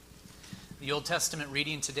The Old Testament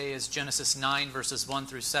reading today is Genesis 9, verses 1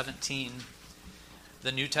 through 17.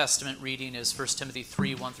 The New Testament reading is 1 Timothy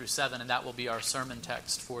 3, 1 through 7, and that will be our sermon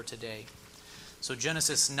text for today. So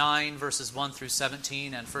Genesis 9, verses 1 through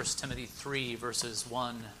 17, and 1 Timothy 3, verses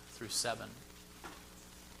 1 through 7.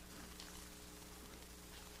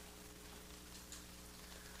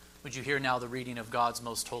 Would you hear now the reading of God's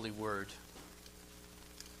most holy word?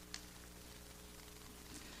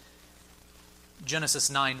 Genesis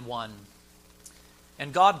 9:1.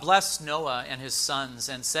 And God blessed Noah and his sons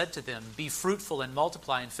and said to them, Be fruitful and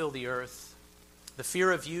multiply and fill the earth. The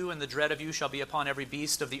fear of you and the dread of you shall be upon every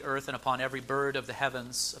beast of the earth and upon every bird of the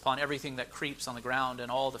heavens, upon everything that creeps on the ground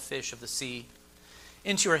and all the fish of the sea.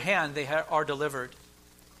 Into your hand they are delivered.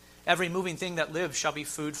 Every moving thing that lives shall be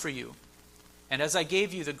food for you. And as I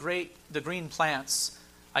gave you the green plants,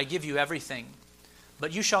 I give you everything.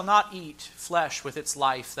 But you shall not eat flesh with its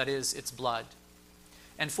life, that is, its blood.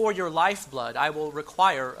 And for your lifeblood I will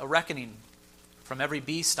require a reckoning. From every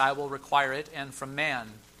beast I will require it, and from man.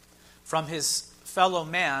 From his fellow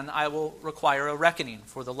man I will require a reckoning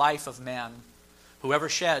for the life of man. Whoever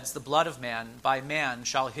sheds the blood of man, by man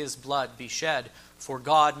shall his blood be shed, for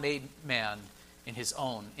God made man in his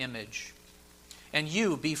own image. And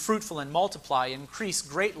you, be fruitful and multiply, increase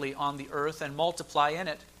greatly on the earth and multiply in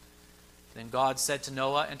it. Then God said to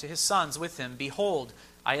Noah and to his sons with him, Behold,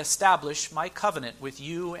 I establish my covenant with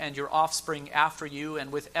you and your offspring after you,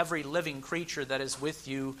 and with every living creature that is with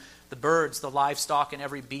you, the birds, the livestock, and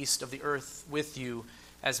every beast of the earth with you,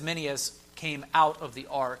 as many as came out of the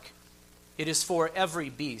ark. It is for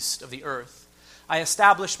every beast of the earth. I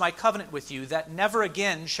establish my covenant with you, that never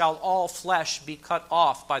again shall all flesh be cut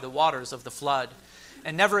off by the waters of the flood,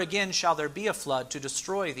 and never again shall there be a flood to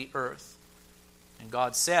destroy the earth. And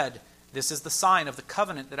God said, This is the sign of the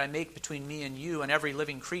covenant that I make between me and you and every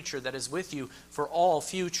living creature that is with you for all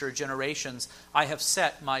future generations. I have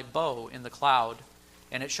set my bow in the cloud,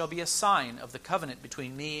 and it shall be a sign of the covenant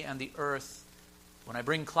between me and the earth. When I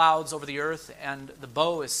bring clouds over the earth and the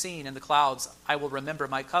bow is seen in the clouds, I will remember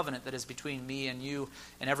my covenant that is between me and you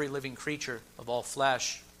and every living creature of all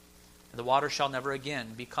flesh. And the water shall never again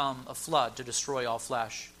become a flood to destroy all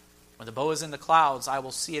flesh. When the bow is in the clouds, I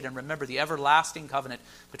will see it and remember the everlasting covenant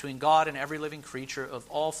between God and every living creature of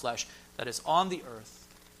all flesh that is on the earth.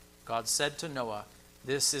 God said to Noah,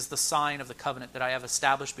 This is the sign of the covenant that I have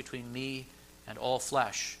established between me and all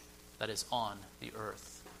flesh that is on the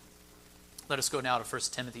earth. Let us go now to 1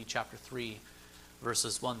 Timothy chapter 3,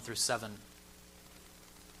 verses 1 through 7.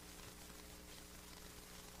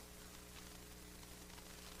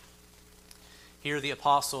 Here the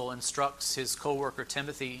apostle instructs his co-worker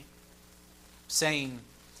Timothy, saying,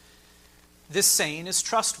 This saying is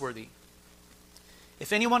trustworthy.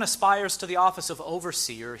 If anyone aspires to the office of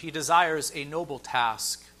overseer, he desires a noble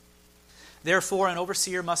task. Therefore, an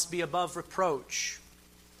overseer must be above reproach.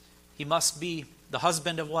 He must be the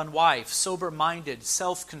husband of one wife, sober-minded,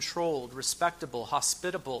 self-controlled, respectable,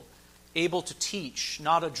 hospitable, able to teach,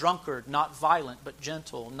 not a drunkard, not violent, but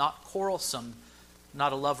gentle, not quarrelsome,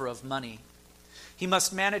 not a lover of money. He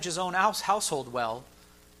must manage his own household well,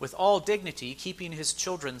 with all dignity, keeping his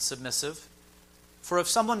children submissive. For if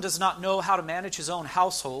someone does not know how to manage his own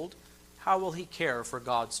household, how will he care for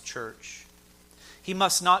God's church? He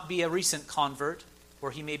must not be a recent convert, or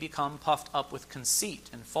he may become puffed up with conceit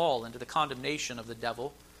and fall into the condemnation of the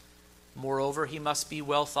devil. Moreover, he must be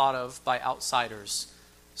well thought of by outsiders,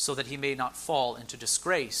 so that he may not fall into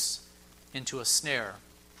disgrace, into a snare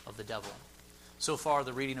of the devil. So far,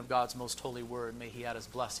 the reading of God's most holy word. May he add his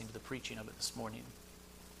blessing to the preaching of it this morning.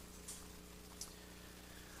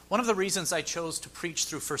 One of the reasons I chose to preach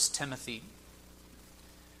through 1 Timothy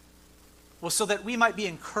was so that we might be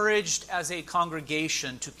encouraged as a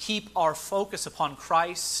congregation to keep our focus upon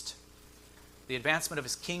Christ, the advancement of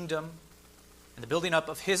his kingdom, and the building up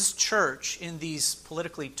of his church in these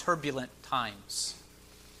politically turbulent times.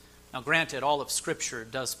 Now, granted, all of Scripture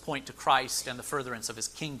does point to Christ and the furtherance of his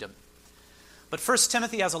kingdom. But 1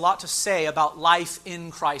 Timothy has a lot to say about life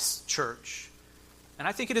in Christ's church. And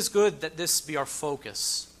I think it is good that this be our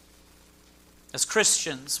focus. As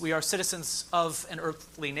Christians, we are citizens of an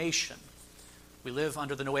earthly nation. We live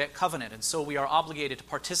under the Noahic covenant, and so we are obligated to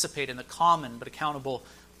participate in the common but accountable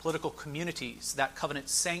political communities that covenant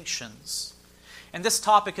sanctions. And this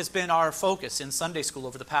topic has been our focus in Sunday school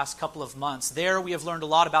over the past couple of months. There we have learned a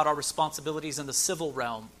lot about our responsibilities in the civil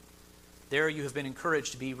realm. There you have been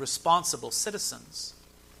encouraged to be responsible citizens.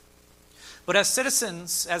 But as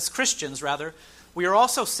citizens, as Christians rather, we are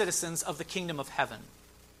also citizens of the kingdom of heaven.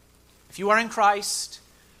 If you are in Christ,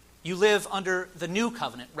 you live under the new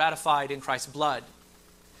covenant ratified in Christ's blood.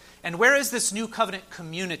 And where is this new covenant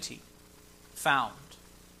community? found?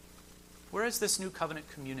 Where is this new covenant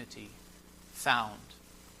community found?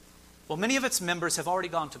 Well, many of its members have already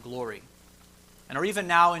gone to glory and are even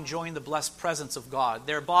now enjoying the blessed presence of God.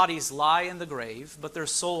 Their bodies lie in the grave, but their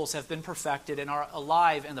souls have been perfected and are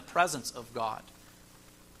alive in the presence of God.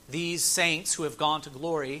 These saints who have gone to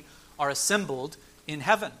glory are assembled in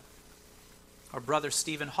heaven. Our brother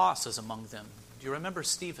Stephen Haas is among them. Do you remember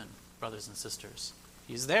Stephen, brothers and sisters?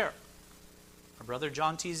 He's there. Our brother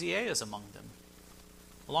John Tizier is among them,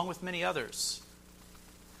 along with many others.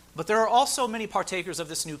 But there are also many partakers of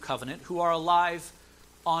this new covenant who are alive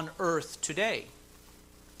on earth today.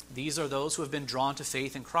 These are those who have been drawn to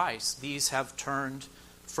faith in Christ. These have turned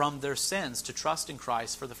from their sins to trust in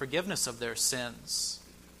Christ for the forgiveness of their sins.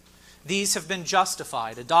 These have been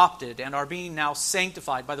justified, adopted, and are being now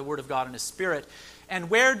sanctified by the Word of God and His Spirit. And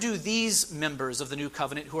where do these members of the new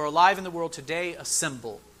covenant who are alive in the world today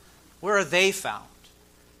assemble? Where are they found?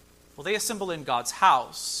 Well, they assemble in God's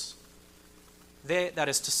house. That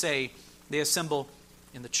is to say, they assemble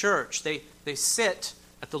in the church. They sit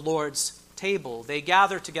at the Lord's table. They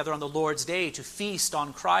gather together on the Lord's day to feast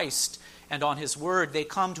on Christ and on His Word. They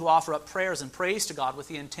come to offer up prayers and praise to God with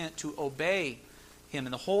the intent to obey Him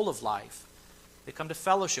in the whole of life. They come to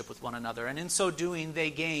fellowship with one another, and in so doing, they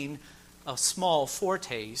gain a small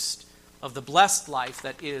foretaste of the blessed life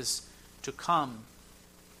that is to come.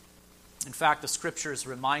 In fact, the Scriptures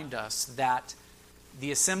remind us that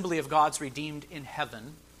the assembly of God's redeemed in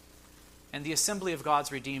heaven and the assembly of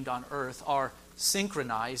God's redeemed on earth are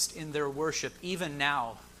synchronized in their worship even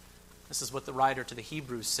now. This is what the writer to the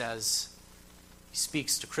Hebrews says. He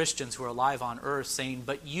speaks to Christians who are alive on earth, saying,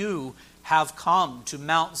 "But you have come to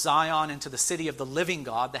Mount Zion and to the city of the living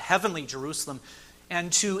God, the heavenly Jerusalem,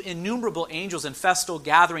 and to innumerable angels in festal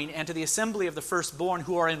gathering, and to the assembly of the firstborn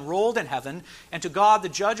who are enrolled in heaven, and to God the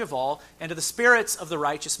judge of all, and to the spirits of the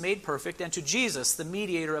righteous made perfect, and to Jesus, the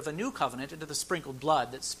mediator of a new covenant, and to the sprinkled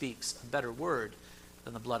blood that speaks a better word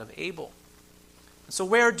than the blood of Abel." And so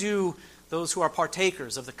where do those who are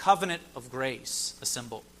partakers of the covenant of grace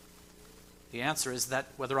assemble? The answer is that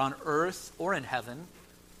whether on earth or in heaven,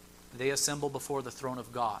 they assemble before the throne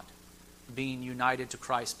of God, being united to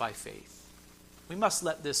Christ by faith. We must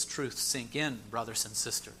let this truth sink in, brothers and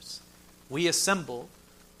sisters. We assemble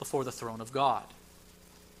before the throne of God.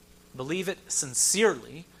 Believe it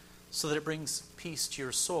sincerely so that it brings peace to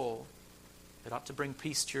your soul. It ought to bring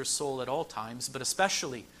peace to your soul at all times, but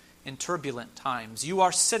especially in turbulent times. You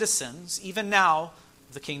are citizens, even now,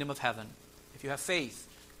 of the kingdom of heaven, if you have faith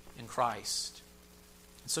in Christ.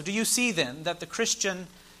 So do you see then that the Christian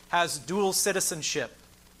has dual citizenship?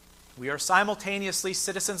 We are simultaneously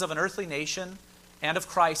citizens of an earthly nation and of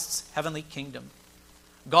Christ's heavenly kingdom.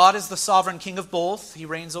 God is the sovereign king of both. He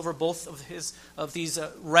reigns over both of these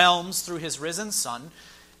realms through His risen Son,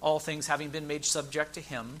 all things having been made subject to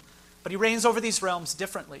Him. But He reigns over these realms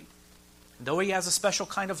differently. And though He has a special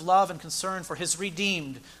kind of love and concern for His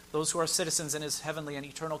redeemed, those who are citizens in His heavenly and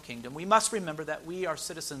eternal kingdom, we must remember that we are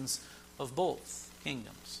citizens of both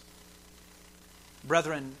kingdoms.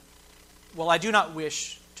 Brethren, while I do not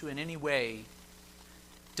wish to in any way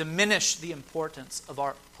diminish the importance of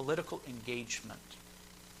our political engagement,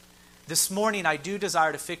 this morning I do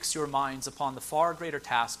desire to fix your minds upon the far greater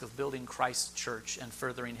task of building Christ's church and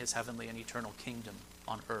furthering His heavenly and eternal kingdom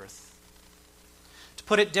on earth. To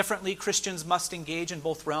put it differently, Christians must engage in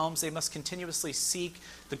both realms. They must continuously seek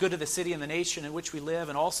the good of the city and the nation in which we live,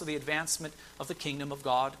 and also the advancement of the kingdom of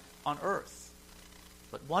God on earth.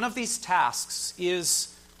 But one of these tasks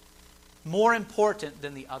is more important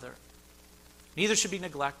than the other. Neither should be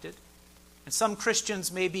neglected. And some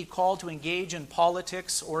Christians may be called to engage in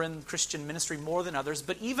politics or in Christian ministry more than others,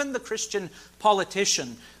 but even the Christian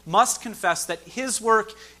politician must confess that his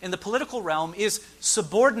work in the political realm is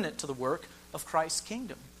subordinate to the work of Christ's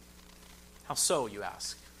kingdom. How so, you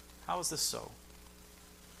ask? How is this so?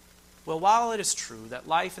 Well, while it is true that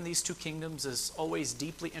life in these two kingdoms is always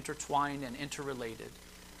deeply intertwined and interrelated,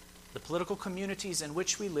 the political communities in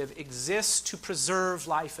which we live exist to preserve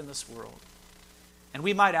life in this world. And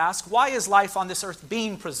we might ask, why is life on this earth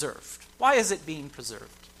being preserved? Why is it being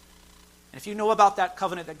preserved? And if you know about that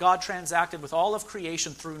covenant that God transacted with all of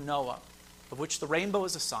creation through Noah, of which the rainbow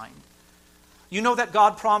is a sign, you know that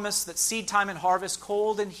God promised that seed time and harvest,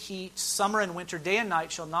 cold and heat, summer and winter, day and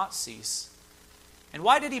night shall not cease. And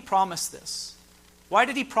why did He promise this? Why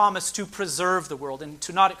did He promise to preserve the world and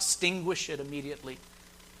to not extinguish it immediately?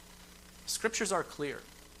 The Scriptures are clear.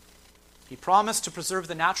 He promised to preserve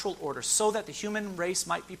the natural order so that the human race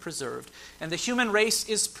might be preserved. And the human race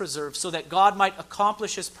is preserved so that God might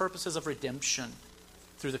accomplish His purposes of redemption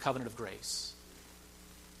through the covenant of grace.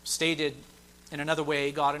 Stated In another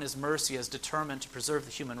way, God in his mercy has determined to preserve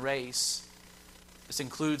the human race. This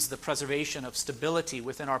includes the preservation of stability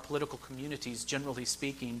within our political communities, generally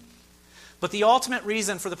speaking. But the ultimate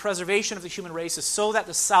reason for the preservation of the human race is so that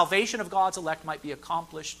the salvation of God's elect might be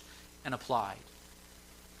accomplished and applied.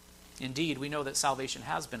 Indeed, we know that salvation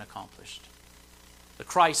has been accomplished. The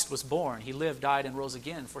Christ was born. He lived, died, and rose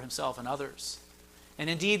again for himself and others. And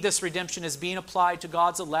indeed, this redemption is being applied to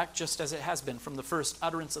God's elect just as it has been from the first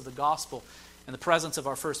utterance of the gospel in the presence of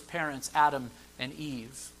our first parents, Adam and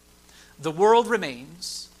Eve. The world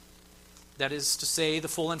remains, that is to say, the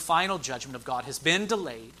full and final judgment of God has been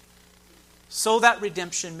delayed, so that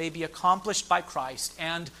redemption may be accomplished by Christ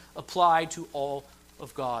and applied to all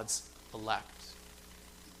of God's elect.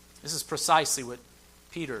 This is precisely what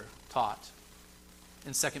Peter taught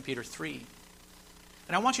in 2 Peter 3.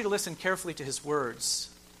 And I want you to listen carefully to his words.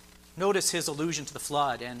 Notice his allusion to the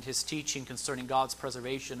flood and his teaching concerning God's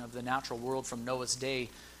preservation of the natural world from Noah's day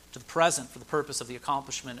to the present for the purpose of the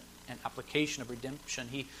accomplishment and application of redemption.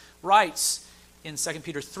 He writes in 2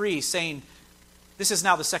 Peter 3, saying, "This is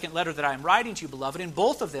now the second letter that I am writing to you, beloved. In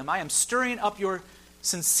both of them I am stirring up your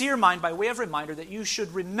sincere mind by way of reminder that you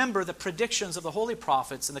should remember the predictions of the holy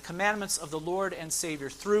prophets and the commandments of the Lord and Savior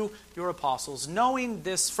through your apostles, knowing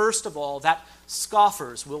this first of all, that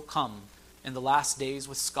scoffers will come in the last days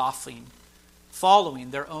with scoffing, following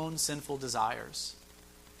their own sinful desires.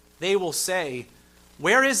 They will say,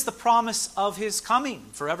 'Where is the promise of his coming?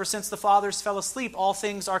 For ever since the fathers fell asleep, all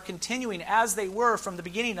things are continuing as they were from the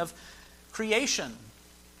beginning of creation.'"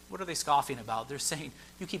 What are they scoffing about? They're saying,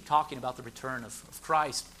 you keep talking about the return of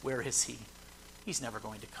Christ. Where is he? He's never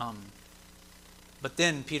going to come. But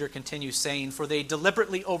then Peter continues saying, "For they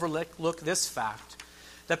deliberately overlook this fact,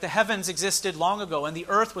 that the heavens existed long ago, and the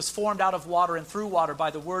earth was formed out of water and through water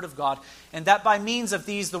by the word of God, and that by means of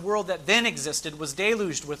these the world that then existed was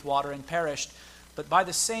deluged with water and perished. But by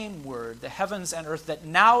the same word, the heavens and earth that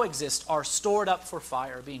now exist are stored up for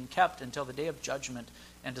fire, being kept until the day of judgment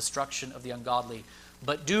and destruction of the ungodly.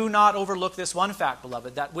 But do not overlook this one fact,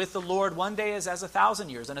 beloved, that with the Lord 1 day is as 1,000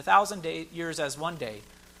 years, and 1,000 years as 1 day.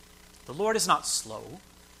 The Lord is not slow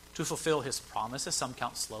to fulfill his promise, as some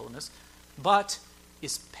count slowness, but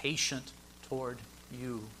is patient toward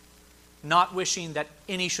you, not wishing that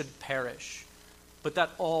any should perish, but that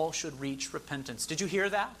all should reach repentance." Did you hear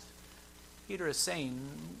that? Peter is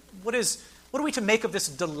saying, what are we to make of this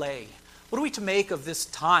delay? What are we to make of this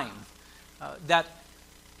time that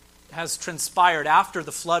has transpired after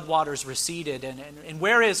the flood waters receded? And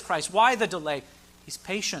where is Christ? Why the delay? He's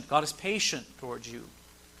patient. God is patient towards you,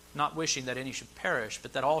 not wishing that any should perish,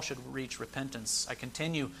 but that all should reach repentance. I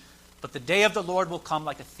continue, "But the day of the Lord will come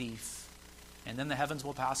like a thief, and then the heavens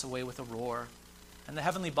will pass away with a roar, and the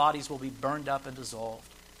heavenly bodies will be burned up and dissolved,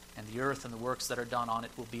 and the earth and the works that are done on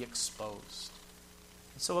it will be exposed."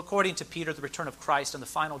 And so according to Peter, the return of Christ and the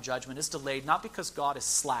final judgment is delayed not because God is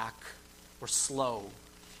slack or slow,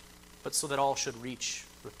 but so that all should reach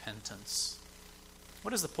repentance.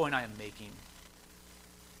 What is the point I am making?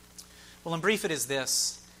 Well, in brief, it is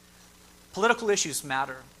this. Political issues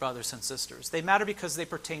matter, brothers and sisters. They matter because they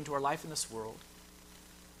pertain to our life in this world.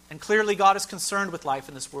 And clearly God is concerned with life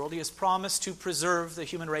in this world. He has promised to preserve the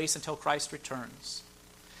human race until Christ returns.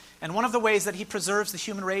 And one of the ways that he preserves the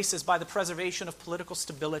human race is by the preservation of political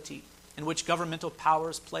stability, in which governmental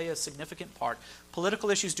powers play a significant part.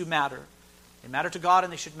 Political issues do matter. They matter to God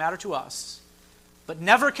and they should matter to us. But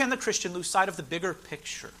never can the Christian lose sight of the bigger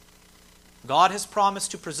picture. God has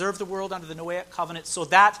promised to preserve the world under the Noahic covenant so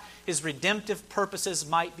that his redemptive purposes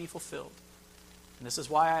might be fulfilled. And this is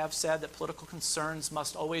why I have said that political concerns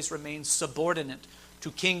must always remain subordinate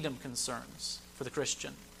to kingdom concerns for the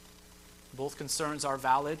Christian. Both concerns are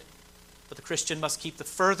valid, but the Christian must keep the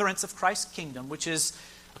furtherance of Christ's kingdom, which is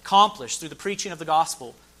accomplished through the preaching of the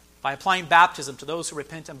gospel, by applying baptism to those who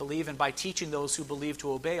repent and believe, and by teaching those who believe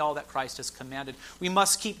to obey all that Christ has commanded. We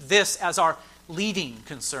must keep this as our leading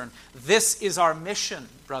concern. This is our mission,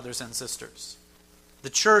 brothers and sisters.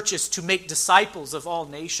 The church is to make disciples of all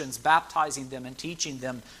nations, baptizing them and teaching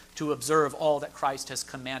them to observe all that Christ has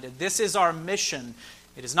commanded. This is our mission.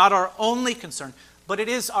 It is not our only concern, but it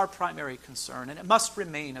is our primary concern, and it must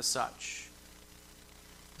remain as such.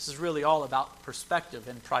 This is really all about perspective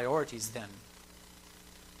and priorities then.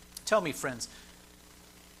 Tell me, friends,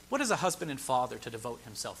 what is a husband and father to devote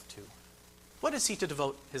himself to? What is he to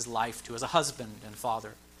devote his life to as a husband and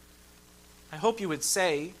father? I hope you would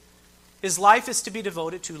say his life is to be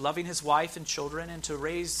devoted to loving his wife and children and to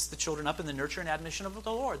raise the children up in the nurture and admonition of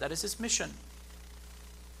the Lord. That is his mission.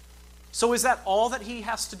 So is that all that he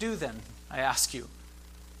has to do then, I ask you?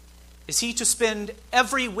 Is he to spend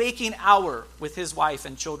every waking hour with his wife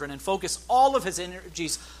and children and focus all of his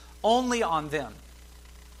energies only on them?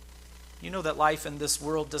 You know that life in this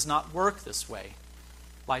world does not work this way.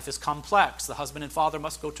 Life is complex. The husband and father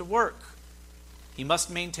must go to work. He must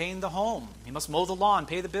maintain the home. He must mow the lawn,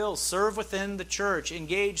 pay the bills, serve within the church,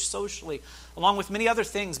 engage socially, along with many other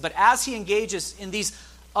things. But as he engages in these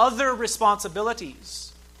other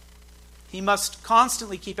responsibilities, he must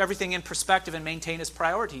constantly keep everything in perspective and maintain his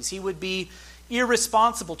priorities. He would be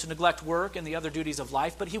irresponsible to neglect work and the other duties of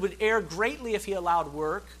life, but he would err greatly if he allowed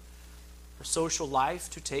work or social life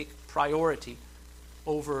to take priority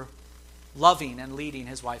over loving and leading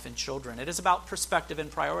his wife and children. It is about perspective and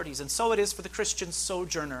priorities, and so it is for the Christian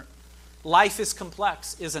sojourner. Life is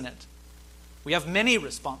complex, isn't it? We have many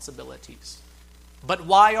responsibilities. But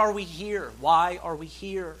why are we here? Why are we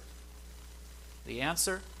here? The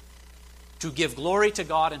answer: to give glory to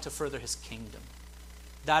God and to further his kingdom.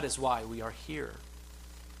 That is why we are here.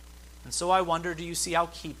 And so I wonder, do you see how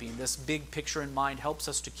keeping this big picture in mind helps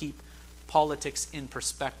us to keep politics in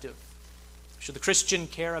perspective? Should the Christian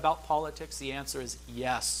care about politics? The answer is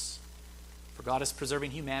yes. For God is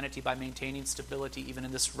preserving humanity by maintaining stability even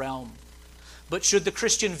in this realm. But should the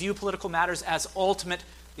Christian view political matters as ultimate?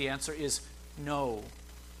 The answer is no.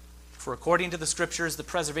 For according to the Scriptures, the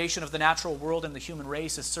preservation of the natural world and the human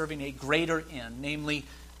race is serving a greater end, namely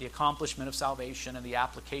the accomplishment of salvation and the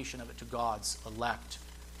application of it to God's elect,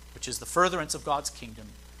 which is the furtherance of God's kingdom,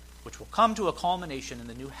 which will come to a culmination in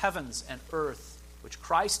the new heavens and earth, which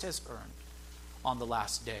Christ has earned on the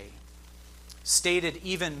last day. Stated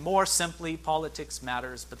even more simply, politics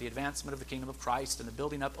matters, but the advancement of the kingdom of Christ and the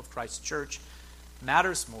building up of Christ's church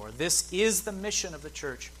matters more. This is the mission of the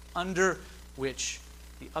church, under which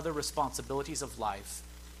the other responsibilities of life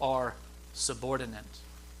are subordinate.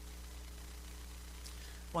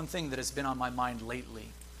 One thing that has been on my mind lately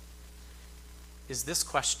is this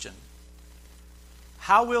question: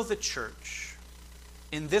 how will the church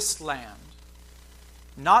in this land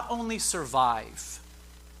not only survive,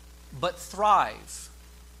 but thrive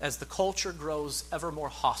as the culture grows ever more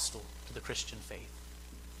hostile to the Christian faith?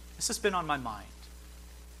 This has been on my mind.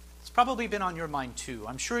 It's probably been on your mind too.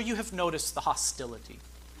 I'm sure you have noticed the hostility.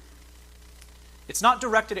 It's not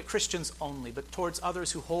directed at Christians only, but towards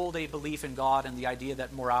others who hold a belief in God and the idea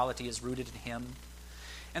that morality is rooted in Him.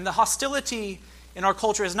 And the hostility in our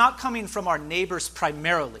culture is not coming from our neighbors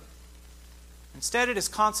primarily. Instead, it is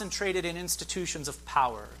concentrated in institutions of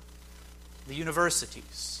power, the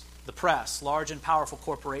universities, the press, large and powerful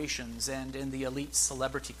corporations, and in the elite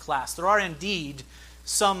celebrity class. There are indeed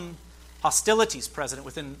some hostilities present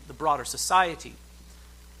within the broader society.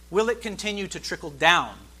 Will it continue to trickle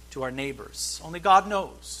down to our neighbors? Only God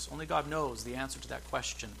knows. Only God knows the answer to that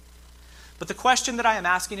question. But the question that I am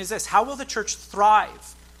asking is this: how will the church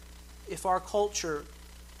thrive if our culture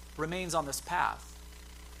remains on this path?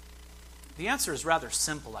 The answer is rather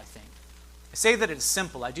simple, I think. I say that it is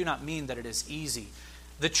simple. I do not mean that it is easy.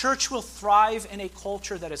 The church will thrive in a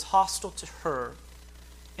culture that is hostile to her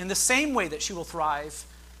in the same way that she will thrive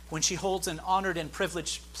when she holds an honored and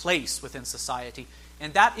privileged place within society,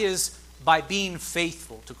 and that is by being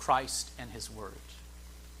faithful to Christ and His Word.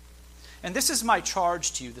 And this is my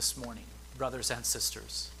charge to you this morning, brothers and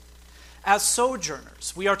sisters. As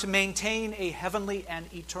sojourners, we are to maintain a heavenly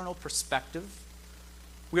and eternal perspective.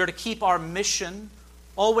 We are to keep our mission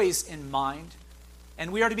always in mind,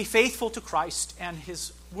 and we are to be faithful to Christ and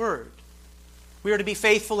His Word. We are to be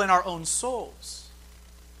faithful in our own souls.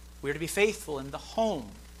 We are to be faithful in the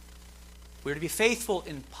home. We are to be faithful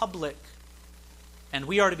in public, and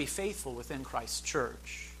we are to be faithful within Christ's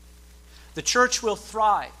church. The church will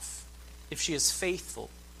thrive if she is faithful.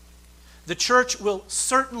 The church will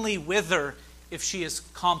certainly wither if she is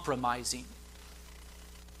compromising.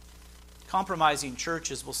 Compromising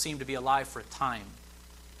churches will seem to be alive for a time.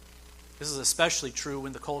 This is especially true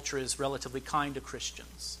when the culture is relatively kind to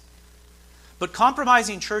Christians. But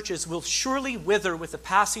compromising churches will surely wither with the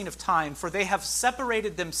passing of time, for they have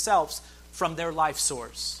separated themselves from their life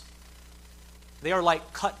source. They are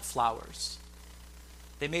like cut flowers.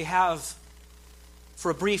 They may have, for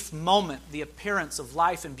a brief moment, the appearance of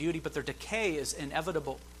life and beauty, but their decay is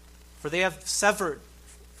inevitable, for they have severed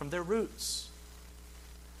from their roots.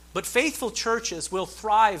 But faithful churches will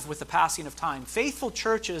thrive with the passing of time. Faithful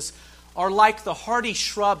churches are like the hardy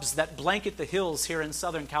shrubs that blanket the hills here in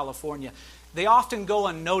Southern California. They often go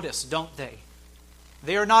unnoticed, don't they?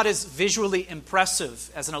 They are not as visually impressive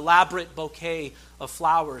as an elaborate bouquet of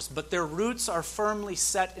flowers, but their roots are firmly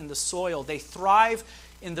set in the soil. They thrive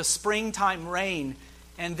in the springtime rain,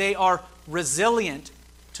 and they are resilient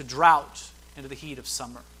to drought and to the heat of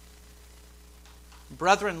summer.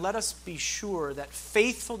 Brethren, let us be sure that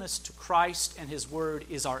faithfulness to Christ and his word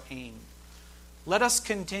is our aim. Let us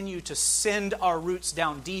continue to send our roots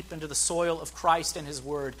down deep into the soil of Christ and his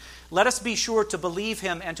word. Let us be sure to believe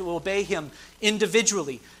him and to obey him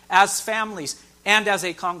individually, as families, and as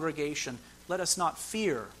a congregation. Let us not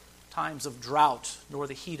fear times of drought nor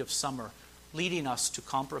the heat of summer, leading us to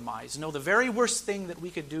compromise. No, the very worst thing that we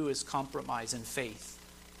could do is compromise in faith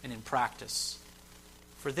and in practice.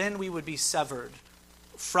 For then we would be severed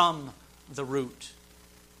from the root.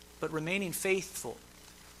 But remaining faithful,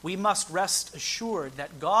 we must rest assured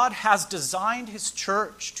that God has designed his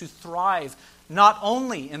church to thrive not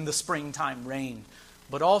only in the springtime rain,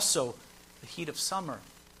 but also the heat of summer.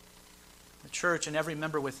 The church and every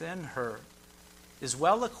member within her is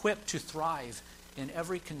well equipped to thrive in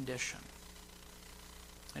every condition.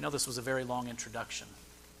 I know this was a very long introduction.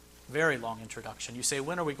 Very long introduction. You say,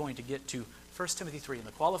 when are we going to get to 1 Timothy 3 and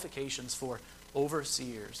the qualifications for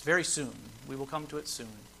overseers? Very soon. We will come to it soon.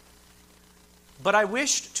 But I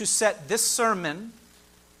wished to set this sermon,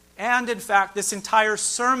 and in fact this entire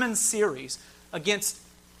sermon series, against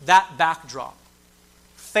that backdrop.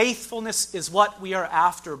 Faithfulness is what we are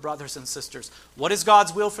after, brothers and sisters. What is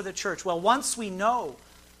God's will for the church? Well, once we know,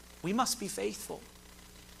 we must be faithful.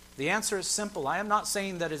 The answer is simple. I am not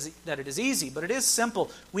saying that it is easy, but it is simple.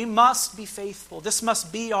 We must be faithful. This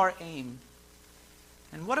must be our aim.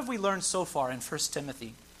 And what have we learned so far in 1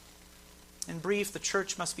 Timothy? In brief, the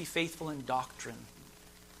church must be faithful in doctrine.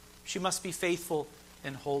 She must be faithful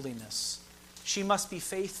in holiness. She must be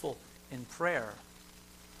faithful in prayer.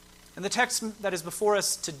 And the text that is before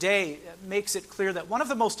us today makes it clear that one of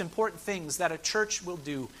the most important things that a church will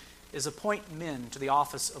do is appoint men to the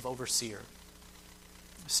office of overseer.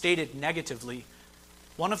 Stated negatively,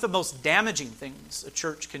 one of the most damaging things a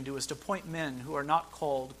church can do is to appoint men who are not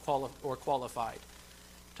called or qualified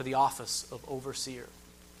to the office of overseer.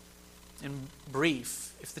 In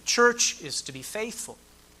brief, if the church is to be faithful,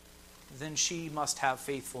 then she must have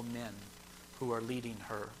faithful men who are leading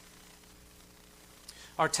her.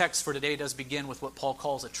 Our text for today does begin with what Paul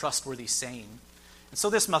calls a trustworthy saying. And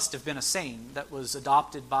so this must have been a saying that was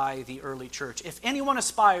adopted by the early church. If anyone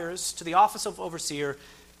aspires to the office of overseer,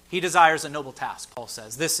 he desires a noble task, Paul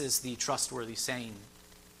says. This is the trustworthy saying.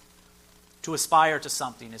 To aspire to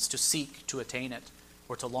something is to seek to attain it,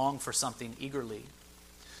 or to long for something eagerly.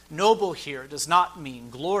 Noble here does not mean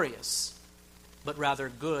glorious, but rather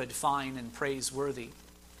good, fine, and praiseworthy.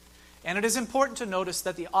 And it is important to notice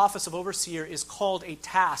that the office of overseer is called a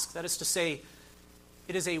task. That is to say,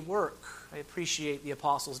 it is a work. I appreciate the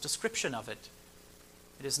apostle's description of it.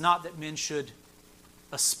 It is not that men should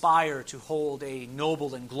aspire to hold a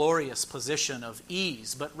noble and glorious position of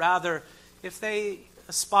ease, but rather, if they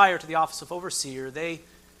aspire to the office of overseer, they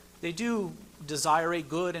do desire a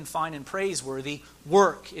good and fine and praiseworthy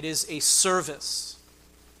work. It is a service.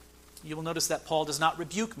 You will notice that Paul does not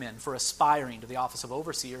rebuke men for aspiring to the office of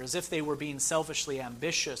overseer as if they were being selfishly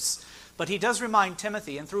ambitious. But he does remind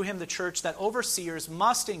Timothy, and through him the church, that overseers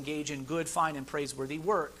must engage in good, fine, and praiseworthy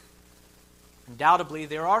work. Undoubtedly,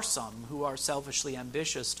 there are some who are selfishly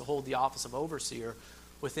ambitious to hold the office of overseer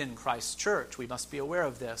within Christ's church. We must be aware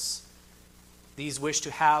of this. These wish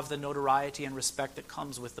to have the notoriety and respect that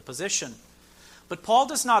comes with the position. But Paul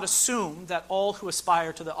does not assume that all who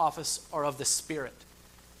aspire to the office are of the Spirit.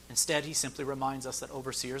 Instead, he simply reminds us that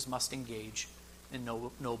overseers must engage in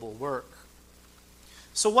noble work.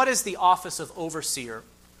 So what is the office of overseer?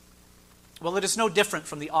 Well, it is no different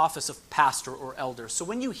from the office of pastor or elder. So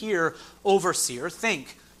when you hear overseer,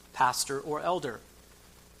 think pastor or elder.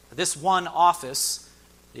 This one office,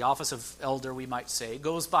 the office of elder, we might say,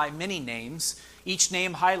 goes by many names. Each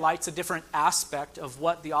name highlights a different aspect of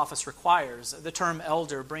what the office requires. The term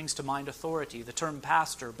elder brings to mind authority. The term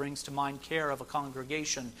pastor brings to mind care of a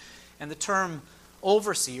congregation. And the term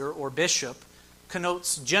overseer or bishop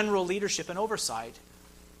connotes general leadership and oversight.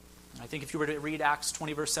 I think if you were to read Acts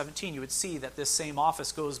 20, verse 17, you would see that this same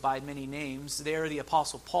office goes by many names. There, the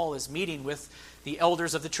Apostle Paul is meeting with the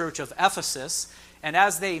elders of the church of Ephesus. And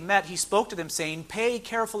as they met, he spoke to them, saying, "Pay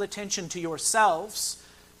careful attention to yourselves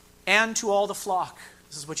and to all the flock."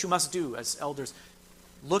 This is what you must do as elders.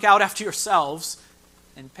 Look out after yourselves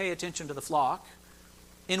and pay attention to the flock,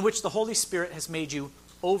 in which the Holy Spirit has made you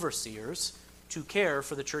overseers to care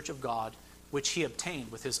for the church of God, which he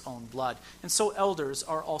obtained with his own blood. And so elders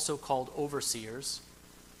are also called overseers,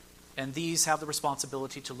 and these have the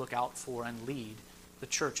responsibility to look out for and lead the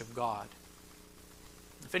church of God.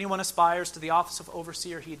 If anyone aspires to the office of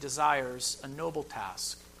overseer, he desires a noble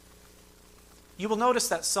task. You will notice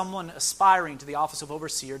that someone aspiring to the office of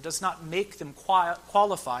overseer does not make them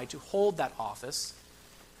qualified to hold that office.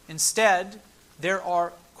 Instead, there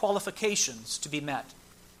are qualifications to be met.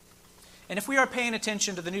 And if we are paying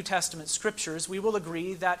attention to the New Testament scriptures, we will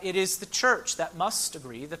agree that it is the church that must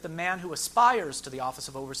agree that the man who aspires to the office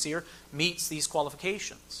of overseer meets these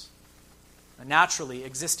qualifications. And naturally,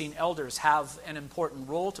 existing elders have an important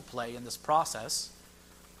role to play in this process.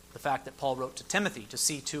 The fact that Paul wrote to Timothy to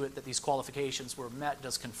see to it that these qualifications were met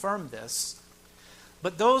does confirm this.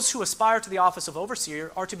 But those who aspire to the office of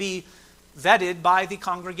overseer are to be vetted by the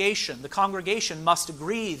congregation. The congregation must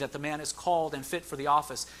agree that the man is called and fit for the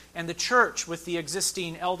office. And the church, with the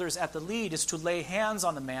existing elders at the lead, is to lay hands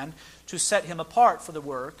on the man to set him apart for the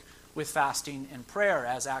work with fasting and prayer,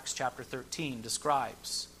 as Acts chapter 13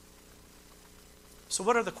 describes. So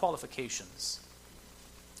what are the qualifications?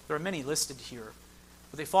 There are many listed here,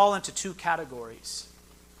 but they fall into two categories.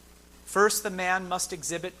 First, the man must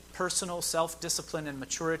exhibit personal self-discipline and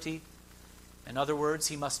maturity. In other words,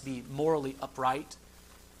 he must be morally upright.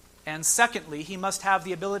 And secondly, he must have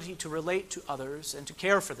the ability to relate to others and to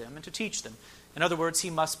care for them and to teach them. In other words, he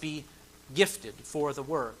must be gifted for the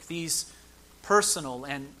work. These personal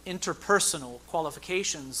and interpersonal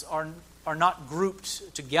qualifications are not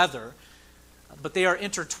grouped together, but they are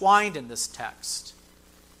intertwined in this text.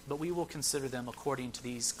 But we will consider them according to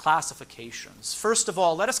these classifications. First of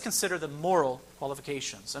all, let us consider the moral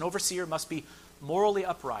qualifications. An overseer must be morally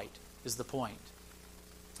upright, is the point.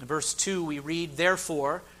 In verse 2 we read,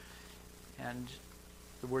 therefore, and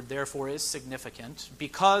the word therefore is significant,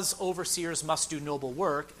 because overseers must do noble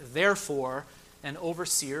work, therefore an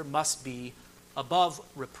overseer must be above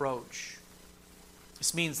reproach.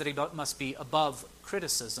 This means that he must be above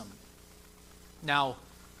criticism. Now,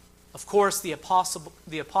 of course, the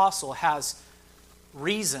apostle has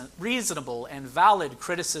reasonable and valid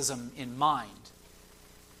criticism in mind.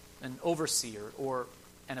 An overseer or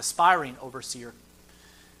an aspiring overseer,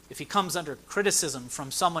 if he comes under criticism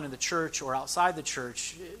from someone in the church or outside the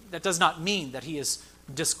church, that does not mean that he is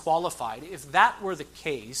disqualified. If that were the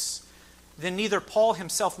case, then neither Paul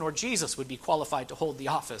himself nor Jesus would be qualified to hold the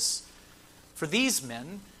office. For these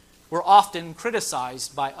men were often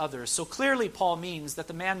criticized by others. So clearly Paul means that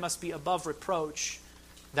the man must be above reproach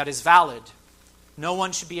that is valid. No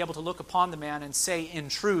one should be able to look upon the man and say, in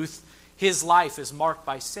truth, his life is marked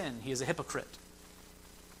by sin. He is a hypocrite.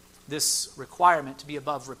 This requirement to be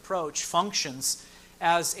above reproach functions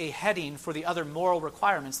as a heading for the other moral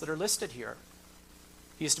requirements that are listed here.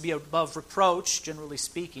 He is to be above reproach, generally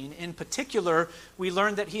speaking. In particular, we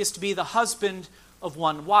learn that he is to be the husband of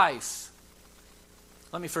one wife.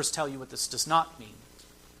 Let me first tell you what this does not mean.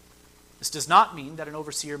 This does not mean that an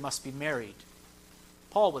overseer must be married.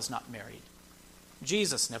 Paul was not married.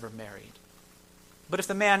 Jesus never married. But if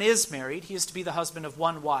the man is married, he is to be the husband of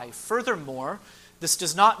one wife. Furthermore, this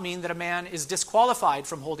does not mean that a man is disqualified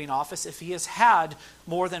from holding office if he has had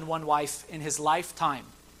more than one wife in his lifetime.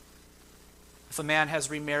 If a man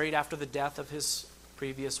has remarried after the death of his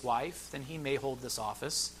previous wife, then he may hold this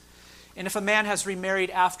office. And if a man has remarried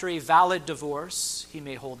after a valid divorce, he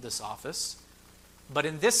may hold this office. But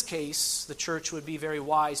in this case, the church would be very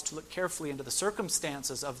wise to look carefully into the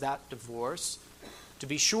circumstances of that divorce, to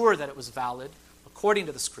be sure that it was valid according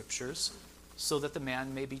to the Scriptures, so that the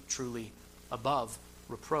man may be truly above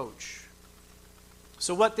reproach.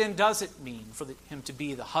 So what then does it mean for him to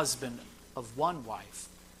be the husband of one wife?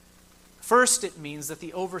 First, it means that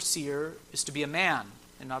the overseer is to be a man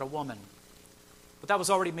and not a woman. But that was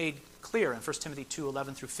already made clear in 1 Timothy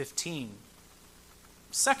 2:11 through 15.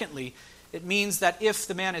 Secondly, it means that if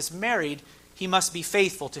the man is married, he must be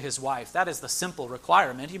faithful to his wife. That is the simple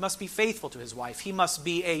requirement. He must be faithful to his wife. He must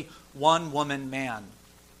be a one-woman man.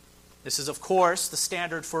 This is, of course, the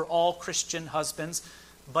standard for all Christian husbands,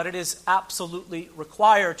 but it is absolutely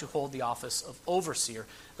required to hold the office of overseer.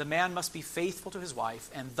 The man must be faithful to his wife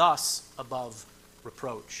and thus above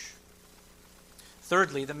reproach.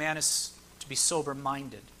 Thirdly, the man is to be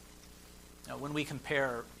sober-minded. Now, when we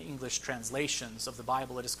compare English translations of the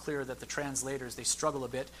Bible, it is clear that the translators, they struggle a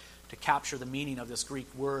bit to capture the meaning of this Greek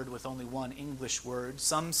word with only one English word.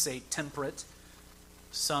 Some say temperate,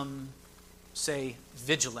 some say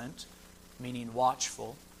vigilant, meaning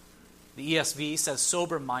watchful. The ESV says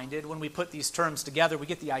sober-minded. When we put these terms together, we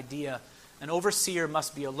get the idea. An overseer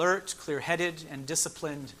must be alert, clear-headed, and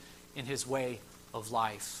disciplined in his way of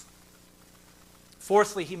life.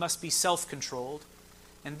 Fourthly, he must be self-controlled.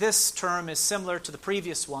 And this term is similar to the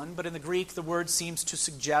previous one, but in the Greek the word seems to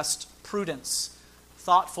suggest prudence,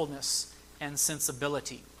 thoughtfulness, and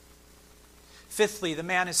sensibility. Fifthly, the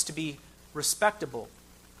man is to be respectable.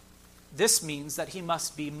 This means that he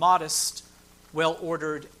must be modest,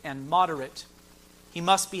 well-ordered, and moderate. He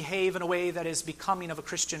must behave in a way that is becoming of a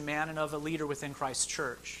Christian man and of a leader within Christ's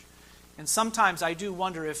church. And sometimes I do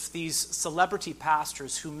wonder if these celebrity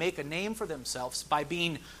pastors who make a name for themselves by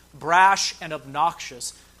being brash and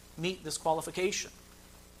obnoxious meet this qualification.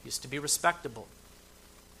 Used to be respectable.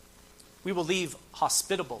 We will leave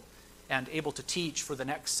hospitable and able to teach for the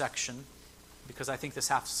next section, because I think this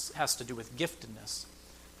has to do with giftedness.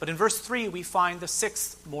 But in verse 3, we find the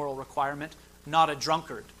sixth moral requirement, not a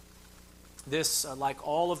drunkard. This, like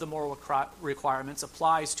all of the moral requirements,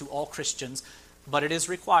 applies to all Christians, but it is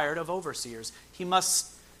required of overseers. He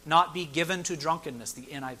must not be given to drunkenness, the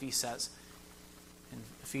NIV says. In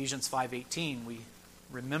Ephesians 5:18, we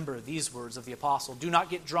remember these words of the apostle, "Do not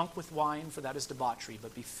get drunk with wine, for that is debauchery,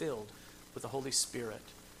 but be filled with the Holy Spirit."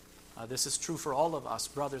 This is true for all of us,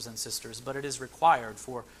 brothers and sisters, but it is required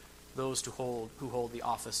for those who hold the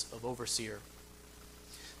office of overseer.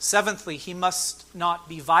 Seventhly, he must not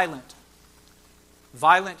be violent.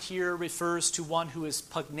 Violent here refers to one who is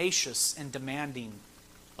pugnacious and demanding,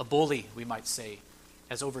 a bully, we might say,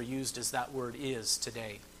 as overused as that word is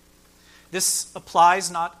today. This applies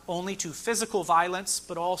not only to physical violence,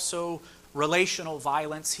 but also relational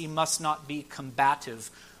violence. He must not be combative,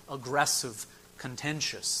 aggressive,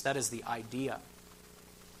 contentious. That is the idea.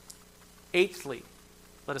 Eighthly,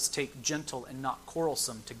 let us take gentle and not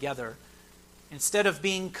quarrelsome together. Instead of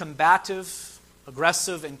being combative,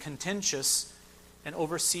 aggressive, and contentious, an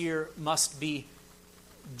overseer must be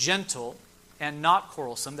gentle and not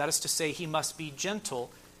quarrelsome. That is to say, he must be gentle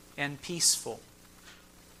and peaceful.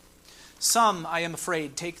 Some, I am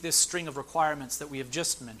afraid, take this string of requirements that we have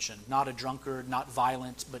just mentioned, not a drunkard, not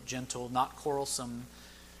violent, but gentle, not quarrelsome,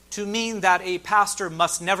 to mean that a pastor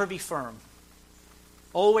must never be firm,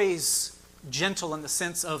 always gentle in the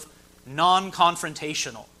sense of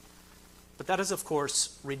non-confrontational. But that is, of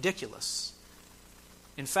course, ridiculous.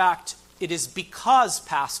 In fact, it is because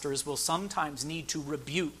pastors will sometimes need to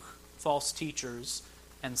rebuke false teachers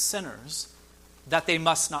and sinners that they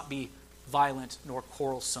must not be violent nor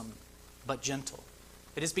quarrelsome, but gentle.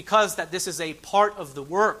 It is because that this is a part of the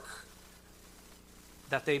work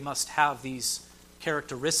that they must have these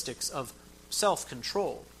characteristics of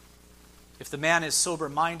self-control. If the man is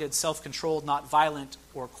sober-minded, self-controlled, not violent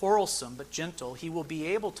or quarrelsome, but gentle, he will be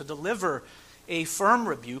able to deliver a firm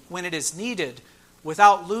rebuke when it is needed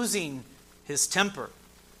without losing his temper.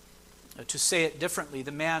 To say it differently,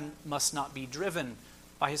 the man must not be driven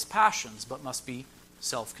by his passions, but must be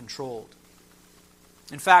self-controlled.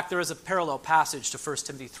 In fact, there is a parallel passage to 1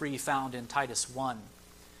 Timothy 3 found in Titus 1.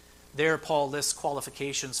 There, Paul lists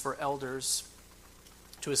qualifications for elders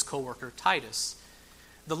to his co-worker Titus.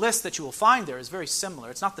 The list that you will find there is very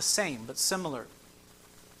similar. It's not the same, but similar.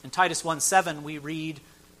 In Titus 1:7, we read,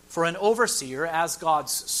 "For an overseer, as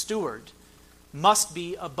God's steward, must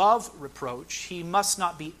be above reproach. He must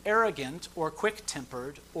not be arrogant or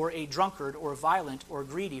quick-tempered or a drunkard or violent or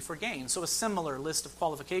greedy for gain." So a similar list of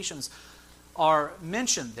qualifications are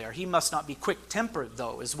mentioned there. He must not be quick-tempered,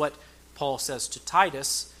 though, is what Paul says to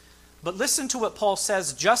Titus. But listen to what Paul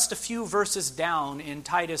says just a few verses down in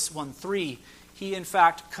Titus 1:3. He, in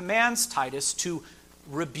fact, commands Titus to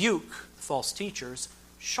rebuke false teachers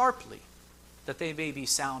sharply, that they may be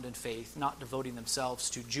sound in faith, not devoting themselves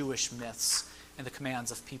to Jewish myths and the commands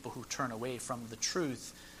of people who turn away from the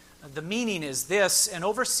truth. The meaning is this: an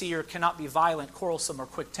overseer cannot be violent, quarrelsome, or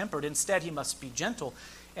quick-tempered. Instead, he must be gentle.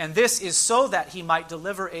 And this is so that he might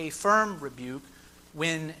deliver a firm rebuke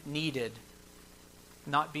when needed,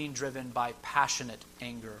 not being driven by passionate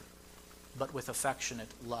anger, but with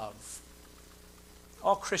affectionate love.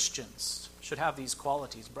 All Christians should have these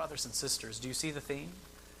qualities, brothers and sisters. Do you see the theme?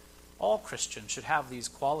 All Christians should have these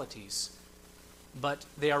qualities, but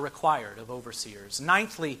they are required of overseers.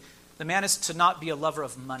 Ninthly, the man is to not be a lover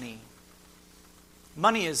of money.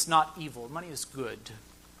 Money is not evil. Money is good.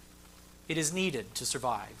 It is needed to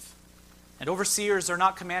survive. And overseers are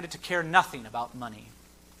not commanded to care nothing about money.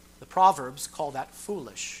 The Proverbs call that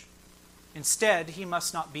foolish. Instead, he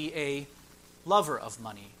must not be a lover of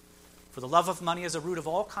money, for the love of money is a root of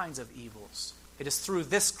all kinds of evils. It is through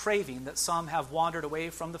this craving that some have wandered away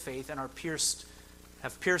from the faith and have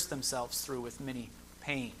pierced themselves through with many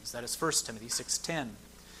pains. That is 1 Timothy 6:10.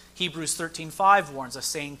 Hebrews 13:5 warns us,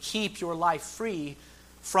 saying, "Keep your life free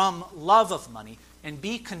from love of money, and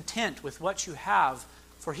be content with what you have,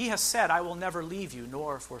 for he has said, I will never leave you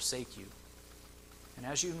nor forsake you." And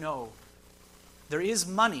as you know, there is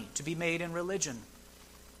money to be made in religion,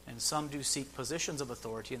 and some do seek positions of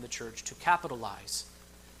authority in the church to capitalize.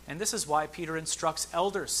 And this is why Peter instructs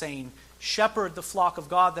elders, saying, "Shepherd the flock of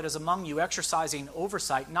God that is among you, exercising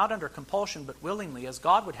oversight, not under compulsion, but willingly, as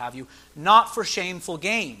God would have you, not for shameful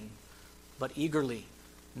gain, but eagerly,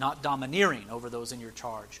 not domineering over those in your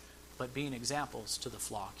charge, but being examples to the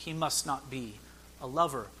flock. He must not be a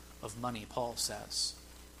lover of money, Paul says.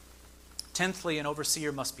 Tenthly, an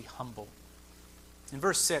overseer must be humble. In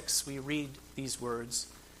verse 6, we read these words,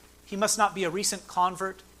 "He must not be a recent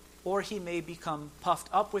convert, or he may become puffed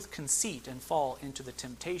up with conceit and fall into the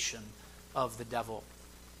temptation of the devil."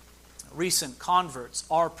 Recent converts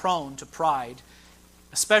are prone to pride,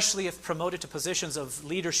 especially if promoted to positions of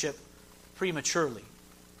leadership prematurely.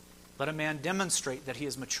 Let a man demonstrate that he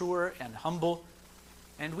is mature and humble,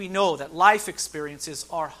 and we know that life experiences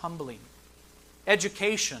are humbling.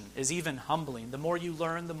 Education is even humbling. The more you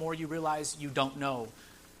learn, the more you realize you don't know.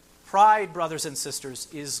 Pride, brothers and sisters,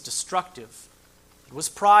 is destructive. It was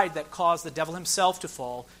pride that caused the devil himself to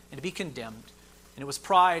fall and to be condemned, and it was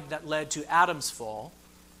pride that led to Adam's fall.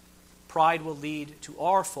 Pride will lead to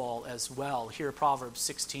our fall as well. Here, Proverbs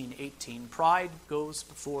 16:18. Pride goes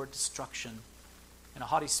before destruction, and a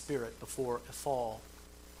haughty spirit before a fall.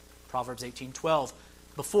 Proverbs 18:12.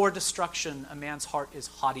 Before destruction, a man's heart is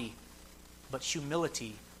haughty, but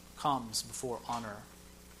humility comes before honor.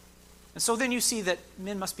 And so then you see that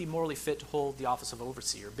men must be morally fit to hold the office of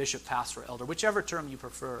overseer, bishop, pastor, or elder, whichever term you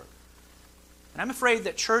prefer. And I'm afraid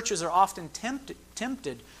that churches are often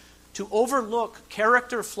tempted to overlook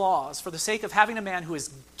character flaws for the sake of having a man who is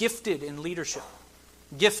gifted in leadership,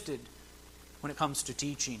 gifted when it comes to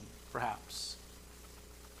teaching, perhaps.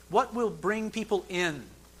 What will bring people in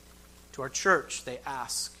to our church, they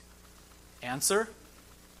ask. Answer,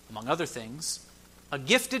 among other things, a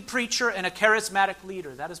gifted preacher and a charismatic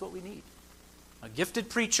leader. That is what we need. A gifted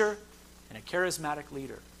preacher and a charismatic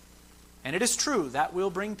leader. And it is true, that will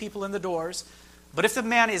bring people in the doors. But if the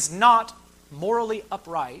man is not morally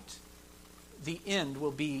upright, the end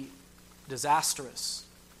will be disastrous.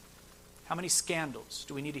 How many scandals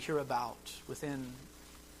do we need to hear about within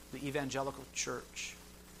the evangelical church?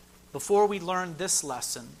 Before we learn this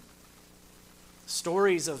lesson,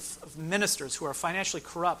 stories of ministers who are financially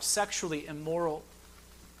corrupt, sexually immoral,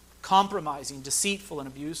 compromising, deceitful, and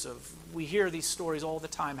abusive. We hear these stories all the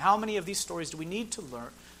time. How many of these stories do we need to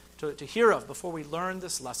learn, to hear of before we learn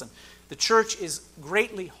this lesson? The church is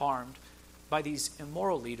greatly harmed by these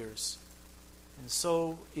immoral leaders, and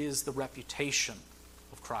so is the reputation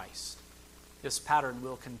of Christ. This pattern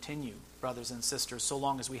will continue, brothers and sisters, so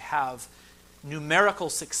long as we have numerical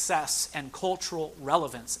success and cultural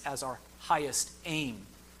relevance as our highest aim.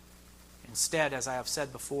 Instead, as I have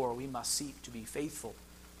said before, we must seek to be faithful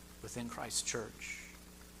within Christ's church.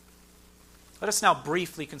 Let us now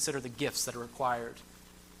briefly consider the gifts that are required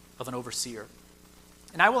of an overseer.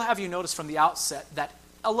 And I will have you notice from the outset that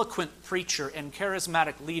eloquent preacher and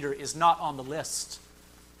charismatic leader is not on the list.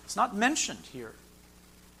 It's not mentioned here.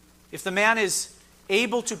 If the man is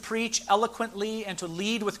able to preach eloquently and to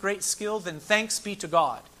lead with great skill, then thanks be to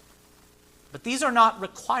God. But these are not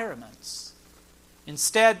requirements.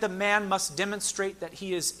 Instead, the man must demonstrate that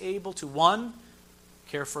he is able to, 1,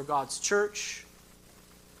 care for God's church,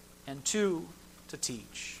 and 2, to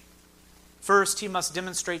teach. First, he must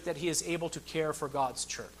demonstrate that he is able to care for God's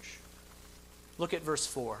church. Look at verse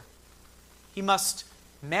 4. He must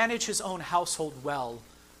manage his own household well,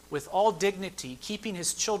 with all dignity, keeping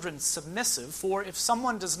his children submissive. For if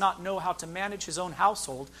someone does not know how to manage his own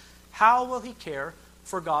household, how will he care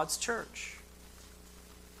for God's church?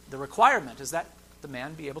 The requirement is that the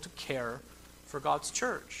man be able to care for God's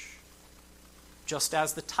church, just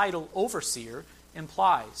as the title overseer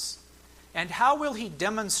implies. And how will he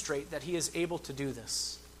demonstrate that he is able to do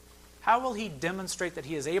this? How will he demonstrate that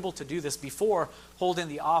he is able to do this before holding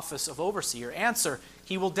the office of overseer? Answer,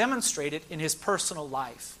 he will demonstrate it in his personal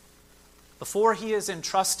life. Before he is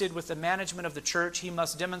entrusted with the management of the church, he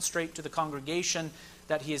must demonstrate to the congregation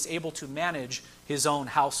that he is able to manage his own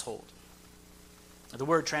household. The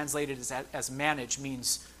word translated as manage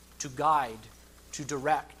means to guide, to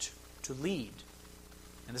direct, to lead.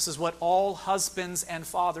 And this is what all husbands and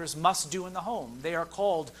fathers must do in the home. They are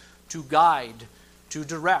called to guide, to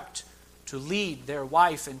direct, to lead their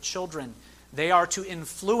wife and children. They are to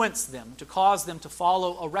influence them, to cause them to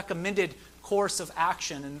follow a recommended course of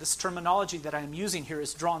action. And this terminology that I am using here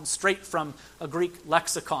is drawn straight from a Greek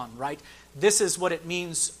lexicon, right? This is what it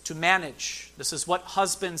means to manage. This is what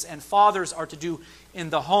husbands and fathers are to do in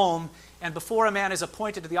the home. And before a man is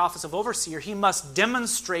appointed to the office of overseer, he must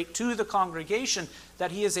demonstrate to the congregation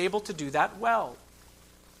that he is able to do that well.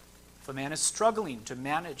 If a man is struggling to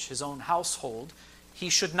manage his own household, he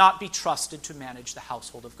should not be trusted to manage the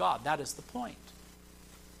household of God. That is the point.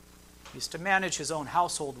 He is to manage his own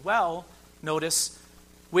household well, notice,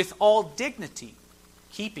 with all dignity,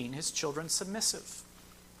 keeping his children submissive.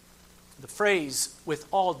 The phrase, with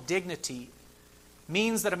all dignity,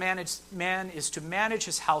 means that a man is to manage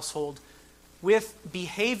his household with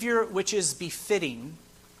behavior which is befitting,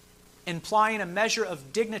 implying a measure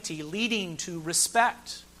of dignity leading to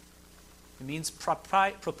respect. It means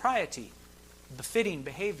propriety, befitting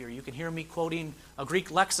behavior. You can hear me quoting a Greek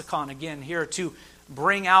lexicon again here to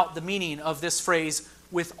bring out the meaning of this phrase,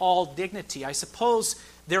 with all dignity. I suppose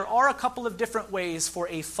there are a couple of different ways for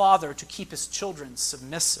a father to keep his children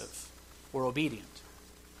submissive or obedient.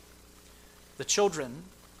 The children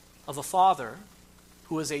of a father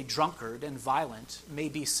who is a drunkard and violent may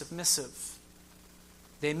be submissive.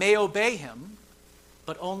 They may obey him,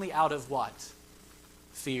 but only out of what?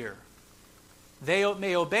 Fear. They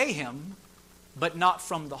may obey him, but not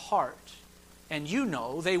from the heart. And you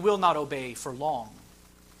know they will not obey for long.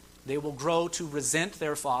 They will grow to resent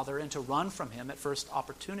their father and to run from him at first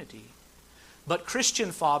opportunity. But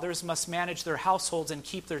Christian fathers must manage their households and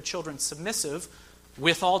keep their children submissive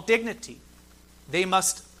with all dignity. They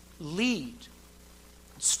must lead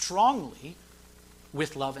strongly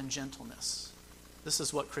with love and gentleness. This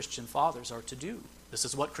is what Christian fathers are to do. This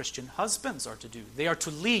is what Christian husbands are to do. They are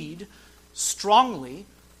to lead strongly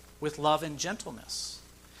with love and gentleness.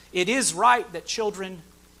 It is right that children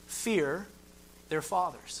fear their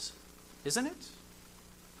fathers, isn't it?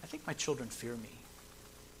 I think my children fear me.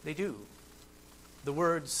 They do. The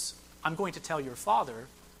words, "I'm going to tell your father,"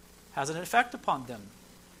 has an effect upon them.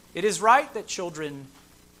 It is right that children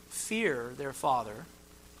fear their father,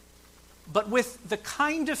 but with the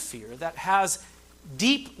kind of fear that has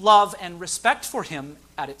deep love and respect for him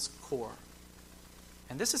at its core.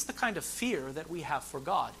 And this is the kind of fear that we have for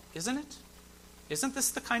God, isn't it? Isn't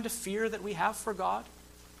this the kind of fear that we have for God?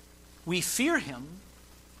 We fear him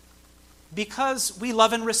because we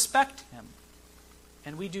love and respect him,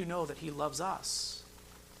 and we do know that he loves us.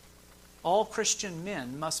 All Christian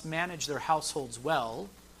men must manage their households well.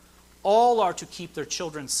 All are to keep their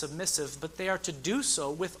children submissive, but they are to do so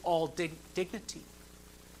with all dignity.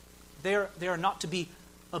 They are not to be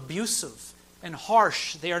abusive and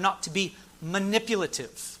harsh. They are not to be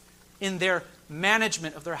manipulative in their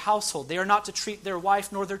management of their household. They are not to treat their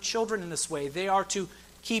wife nor their children in this way. They are to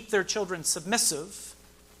keep their children submissive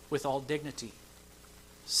with all dignity.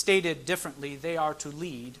 Stated differently, they are to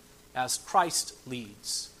lead as Christ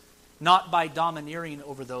leads, not by domineering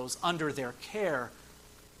over those under their care,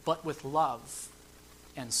 but with love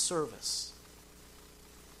and service.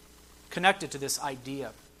 Connected to this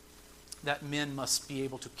idea that men must be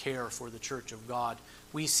able to care for the church of God,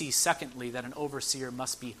 we see secondly that an overseer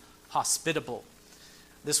must be hospitable.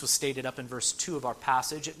 This was stated up in verse 2 of our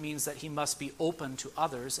passage. It means that he must be open to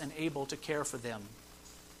others and able to care for them.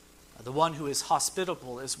 The one who is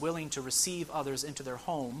hospitable is willing to receive others into their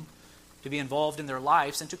home, to be involved in their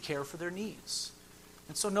lives, and to care for their needs.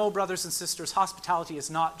 And so, no, brothers and sisters, hospitality is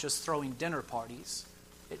not just throwing dinner parties.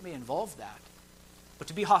 It may involve that. But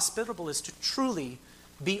to be hospitable is to truly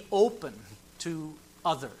be open to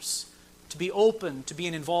others, to be open to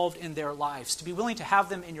being involved in their lives, to be willing to have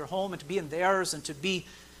them in your home and to be in theirs, and to be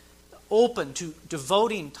open to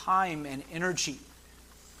devoting time and energy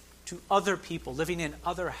to other people living in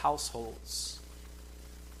other households.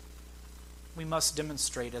 We must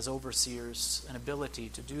demonstrate as overseers an ability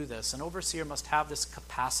to do this. An overseer must have this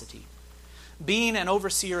capacity. Being an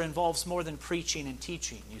overseer involves more than preaching and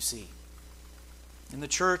teaching, you see. In the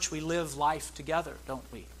church, we live life together, don't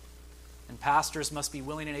we? And pastors must be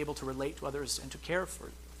willing and able to relate to others and to care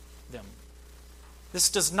for them. This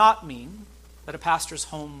does not mean that a pastor's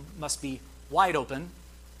home must be wide open,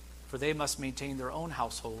 for they must maintain their own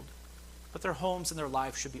household, but their homes and their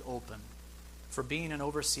lives should be open, for being an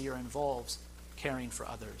overseer involves caring for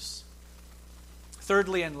others.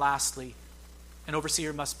 Thirdly and lastly, an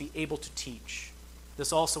overseer must be able to teach.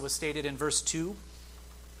 This also was stated in verse 2.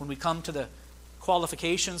 When we come to the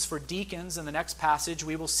qualifications for deacons in the next passage,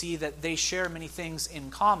 we will see that they share many things in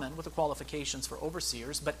common with the qualifications for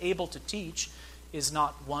overseers, but able to teach is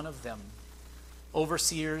not one of them.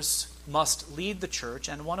 Overseers must lead the church,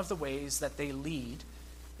 and one of the ways that they lead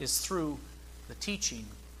is through the teaching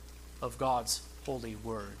of God's holy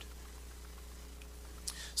word.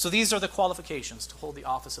 So these are the qualifications to hold the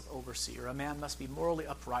office of overseer. A man must be morally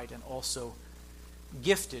upright and also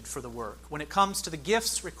gifted for the work. When it comes to the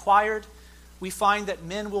gifts required, we find that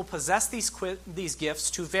men will possess these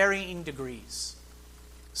gifts to varying degrees.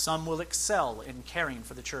 Some will excel in caring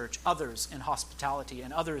for the church, others in hospitality,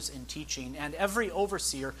 and others in teaching. And every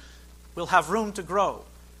overseer will have room to grow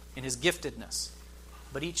in his giftedness.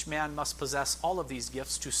 But each man must possess all of these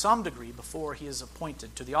gifts to some degree before he is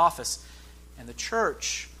appointed to the office. And the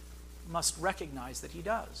church must recognize that he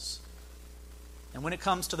does. And when it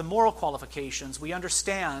comes to the moral qualifications, we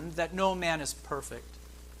understand that no man is perfect.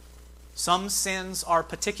 Some sins are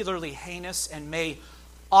particularly heinous and may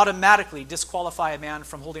automatically disqualify a man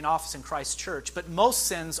from holding office in Christ's church, but most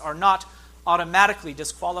sins are not automatically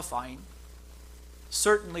disqualifying.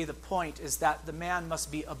 Certainly the point is that the man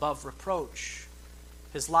must be above reproach.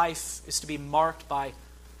 His life is to be marked by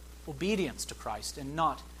obedience to Christ and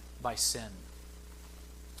not by sin.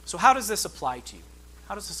 So how does this apply to you?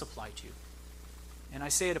 How does this apply to you? And I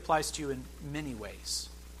say it applies to you in many ways.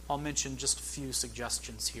 I'll mention just a few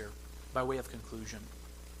suggestions here by way of conclusion.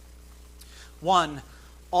 One,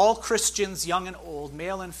 all Christians, young and old,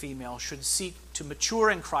 male and female, should seek to mature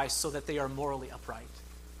in Christ so that they are morally upright.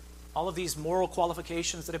 All of these moral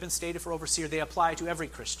qualifications that have been stated for overseer, they apply to every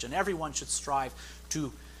Christian. Everyone should strive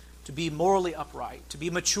to be morally upright, to be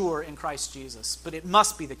mature in Christ Jesus. But it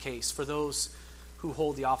must be the case for those who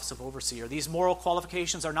hold the office of overseer. These moral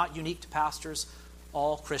qualifications are not unique to pastors.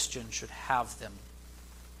 All Christians should have them.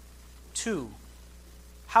 Two,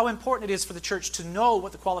 how important it is for the church to know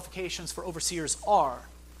what the qualifications for overseers are.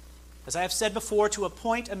 As I have said before, to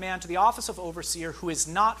appoint a man to the office of overseer who is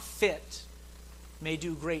not fit may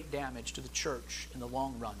do great damage to the church in the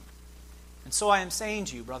long run. And so I am saying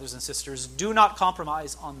to you, brothers and sisters, do not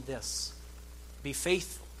compromise on this. Be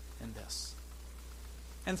faithful in this.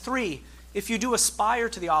 And three, if you do aspire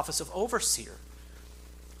to the office of overseer,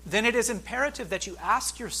 then it is imperative that you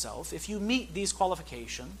ask yourself if you meet these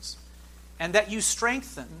qualifications and that you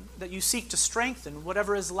seek to strengthen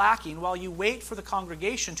whatever is lacking while you wait for the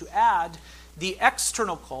congregation to add the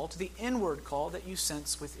external call to the inward call that you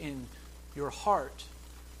sense within your heart.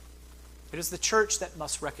 It is the church that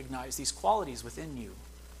must recognize these qualities within you.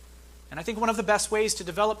 And I think one of the best ways to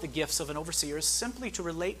develop the gifts of an overseer is simply to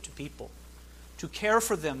relate to people, to care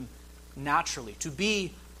for them naturally, to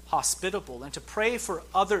be hospitable, and to pray for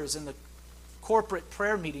others in the corporate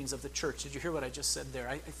prayer meetings of the church. Did you hear what I just said there?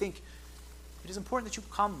 I think it is important that you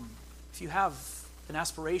come, if you have an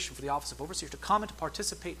aspiration for the office of overseer, to come and to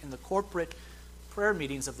participate in the corporate prayer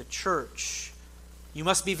meetings of the church. You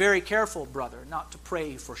must be very careful, brother, not to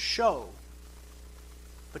pray for show,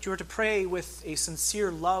 but you are to pray with a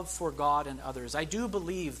sincere love for God and others. I do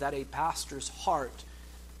believe that a pastor's heart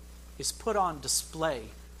is put on display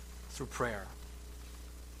through prayer.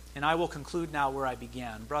 And I will conclude now where I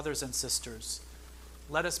began. Brothers and sisters,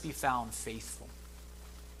 let us be found faithful.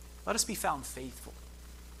 Let us be found faithful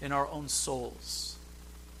in our own souls.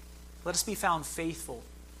 Let us be found faithful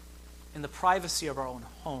in the privacy of our own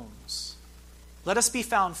homes. Let us be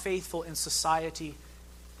found faithful in society,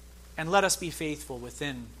 and let us be faithful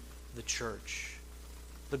within the church.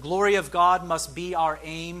 The glory of God must be our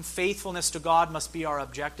aim. Faithfulness to God must be our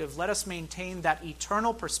objective. Let us maintain that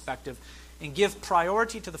eternal perspective and give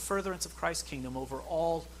priority to the furtherance of Christ's kingdom over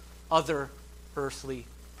all other earthly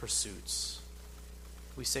pursuits.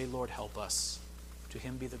 We say, Lord, help us. To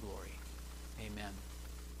him be the glory. Amen.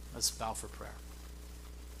 Let's bow for prayer.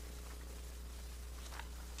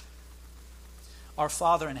 Our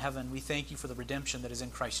Father in heaven, we thank you for the redemption that is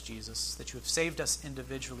in Christ Jesus, that you have saved us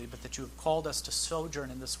individually, but that you have called us to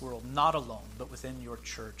sojourn in this world, not alone, but within your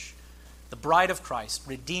church, the bride of Christ,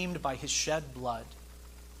 redeemed by his shed blood.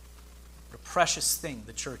 What a precious thing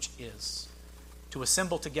the church is, to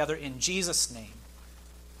assemble together in Jesus' name.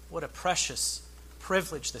 What a precious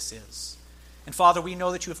privilege this is. And Father, we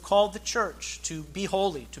know that you have called the church to be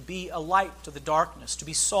holy, to be a light to the darkness, to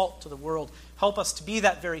be salt to the world. Help us to be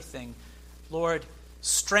that very thing. Lord,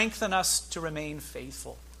 strengthen us to remain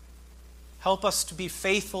faithful. Help us to be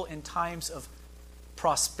faithful in times of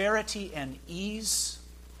prosperity and ease.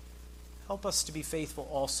 Help us to be faithful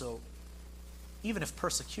also, even if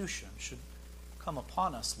persecution should come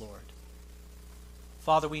upon us, Lord.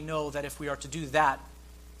 Father, we know that if we are to do that,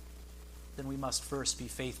 then we must first be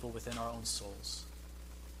faithful within our own souls.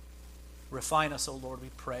 Refine us, O Lord, we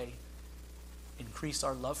pray. Increase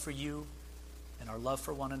our love for you and our love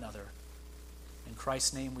for one another. In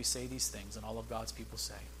Christ's name we say these things, and all of God's people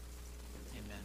say,